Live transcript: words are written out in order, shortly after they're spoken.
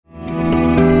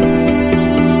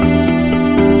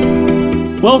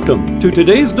Welcome to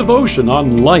today's devotion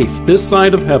on life this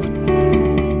side of heaven.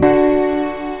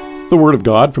 The Word of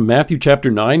God from Matthew chapter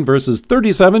 9, verses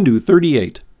 37 to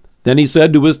 38. Then he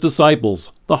said to his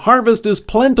disciples, "The harvest is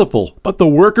plentiful, but the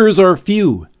workers are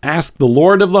few. Ask the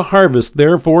Lord of the harvest,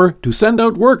 therefore, to send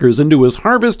out workers into his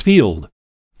harvest field."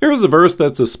 Here's a verse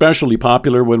that's especially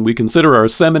popular when we consider our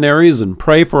seminaries and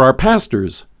pray for our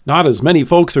pastors. Not as many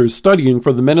folks are studying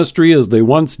for the ministry as they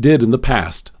once did in the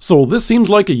past, so this seems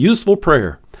like a useful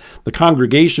prayer. The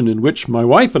congregation in which my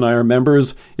wife and I are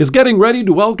members is getting ready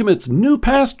to welcome its new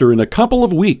pastor in a couple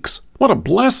of weeks. What a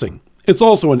blessing! It's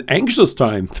also an anxious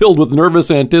time, filled with nervous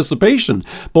anticipation,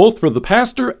 both for the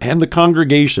pastor and the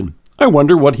congregation. I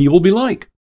wonder what he will be like.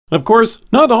 Of course,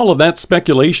 not all of that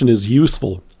speculation is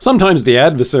useful. Sometimes the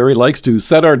adversary likes to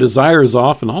set our desires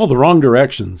off in all the wrong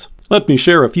directions. Let me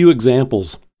share a few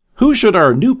examples. Who should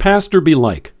our new pastor be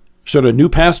like? Should a new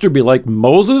pastor be like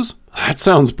Moses? That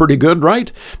sounds pretty good,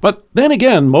 right? But then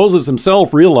again, Moses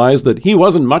himself realized that he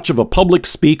wasn't much of a public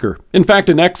speaker. In fact,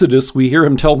 in Exodus, we hear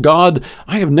him tell God,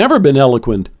 "I have never been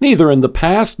eloquent, neither in the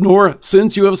past nor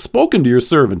since you have spoken to your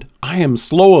servant. I am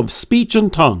slow of speech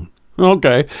and tongue."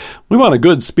 Okay, we want a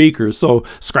good speaker, so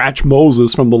scratch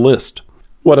Moses from the list.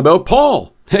 What about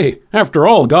Paul? Hey, after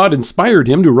all, God inspired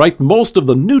him to write most of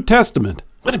the New Testament.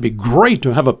 Wouldn't it be great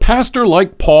to have a pastor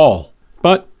like Paul?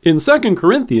 But in 2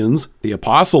 Corinthians, the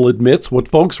apostle admits what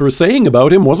folks were saying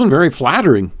about him wasn't very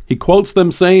flattering. He quotes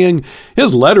them saying,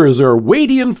 "His letters are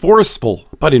weighty and forceful,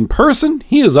 but in person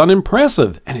he is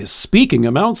unimpressive, and his speaking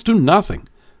amounts to nothing."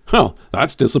 Well,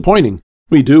 that's disappointing.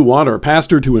 We do want our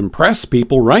pastor to impress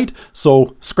people, right?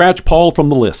 So scratch Paul from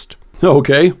the list.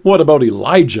 Okay, what about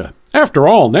Elijah? After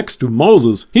all, next to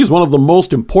Moses, he's one of the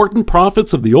most important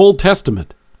prophets of the Old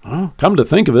Testament. Well, come to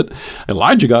think of it,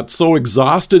 Elijah got so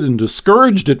exhausted and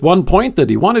discouraged at one point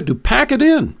that he wanted to pack it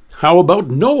in. How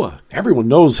about Noah? Everyone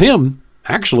knows him.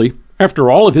 Actually, after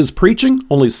all of his preaching,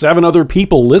 only 7 other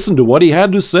people listened to what he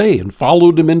had to say and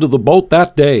followed him into the boat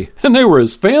that day, and they were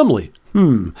his family.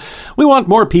 We want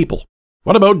more people.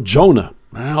 What about Jonah?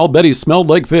 I'll bet he smelled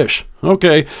like fish.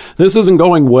 Okay, this isn't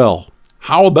going well.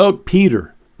 How about Peter?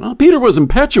 Well, Peter was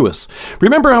impetuous.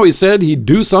 Remember how he said he'd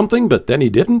do something, but then he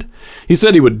didn't? He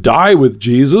said he would die with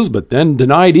Jesus, but then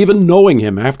denied even knowing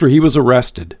him after he was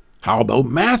arrested. How about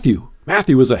Matthew?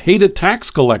 Matthew was a hated tax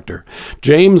collector.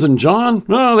 James and John,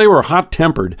 well, they were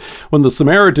hot-tempered. When the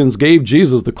Samaritans gave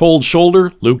Jesus the cold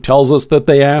shoulder, Luke tells us that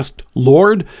they asked,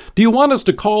 "Lord, do you want us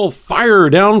to call fire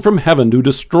down from heaven to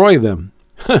destroy them?"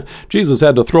 Jesus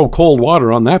had to throw cold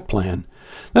water on that plan.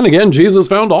 Then again, Jesus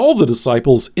found all the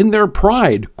disciples in their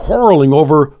pride, quarreling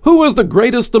over who was the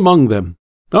greatest among them.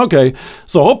 Okay,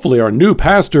 so hopefully our new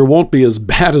pastor won't be as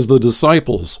bad as the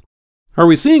disciples. Are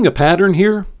we seeing a pattern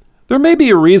here? There may be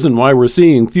a reason why we're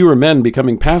seeing fewer men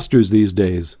becoming pastors these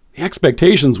days. The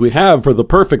expectations we have for the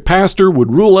perfect pastor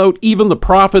would rule out even the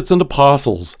prophets and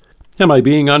apostles. Am I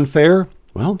being unfair?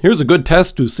 Well, here's a good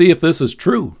test to see if this is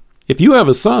true. If you have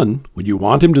a son, would you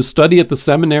want him to study at the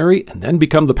seminary and then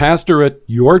become the pastor at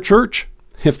your church?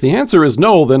 If the answer is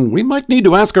no, then we might need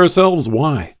to ask ourselves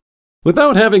why.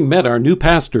 Without having met our new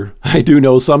pastor, I do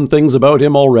know some things about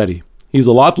him already. He's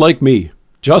a lot like me.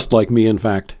 Just like me, in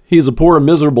fact. He's a poor,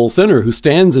 miserable sinner who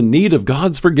stands in need of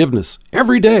God's forgiveness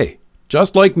every day.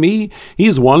 Just like me,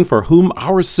 he's one for whom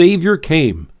our Savior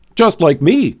came. Just like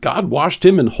me, God washed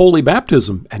him in holy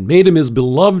baptism and made him his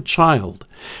beloved child.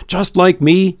 Just like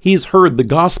me, he's heard the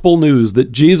gospel news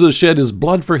that Jesus shed his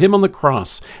blood for him on the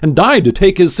cross and died to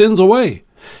take his sins away.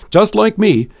 Just like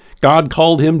me, God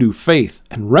called him to faith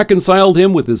and reconciled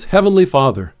him with his heavenly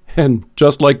Father. And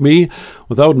just like me,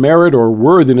 without merit or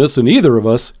worthiness in either of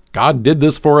us, God did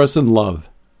this for us in love.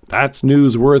 That's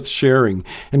news worth sharing,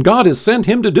 and God has sent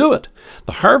him to do it.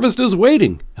 The harvest is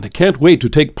waiting, and I can't wait to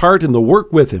take part in the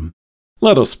work with him.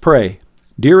 Let us pray.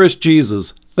 Dearest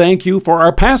Jesus, thank you for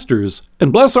our pastors,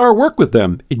 and bless our work with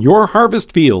them in your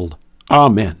harvest field.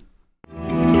 Amen.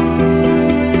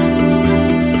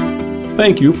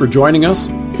 Thank you for joining us.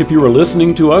 If you are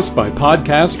listening to us by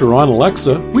podcast or on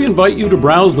Alexa, we invite you to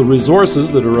browse the resources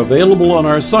that are available on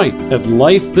our site at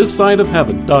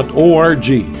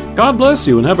lifethissideofheaven.org. God bless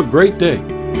you and have a great day.